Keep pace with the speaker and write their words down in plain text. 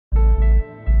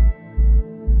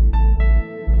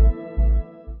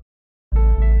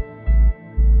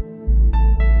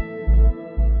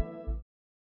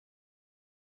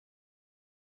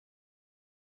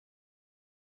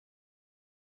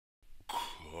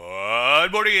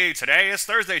Good morning. Today is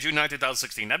Thursday, June 9,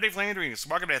 2016. I'm Dave Landry.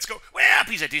 Market Let's go. Well,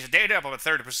 piece of decent data up about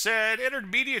 30%.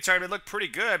 Intermediate chart, it looked pretty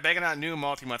good, banging out new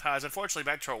multi-month highs. Unfortunately,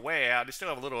 back to our way out. They still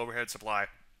have a little overhead supply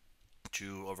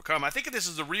to overcome. I think this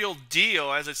is the real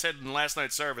deal, as I said in last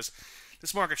night's service.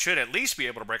 This market should at least be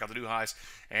able to break out the new highs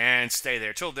and stay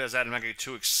there. Till it does that, I'm not getting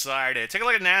too excited. Take a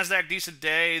look at NASDAQ. Decent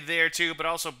day there, too, but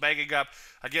also banging up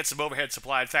against some overhead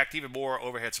supply. In fact, even more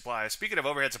overhead supply. Speaking of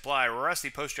overhead supply, Rusty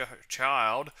poster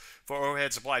child for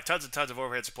overhead supply. Tons and tons of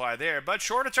overhead supply there. But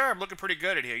shorter term, looking pretty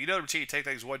good in here. You know the routine. Take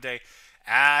things one day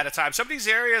at a time. Some of these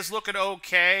areas looking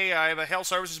okay. I have a health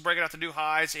services breaking out the new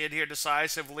highs in here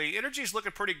decisively. Energy's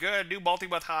looking pretty good. New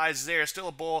multi-month highs there. Still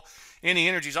a bull in the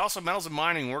energies. Also, metals and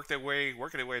mining working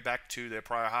their way back to their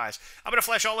prior highs. I'm going to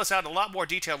flesh all this out in a lot more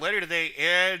detail later today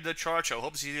in the chart show.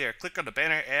 Hope to see you there. Click on the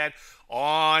banner ad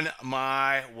on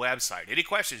my website. Any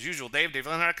questions? Usual,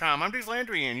 DaveLandry.com. I'm Dave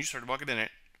Landry, and you started walking in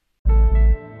it.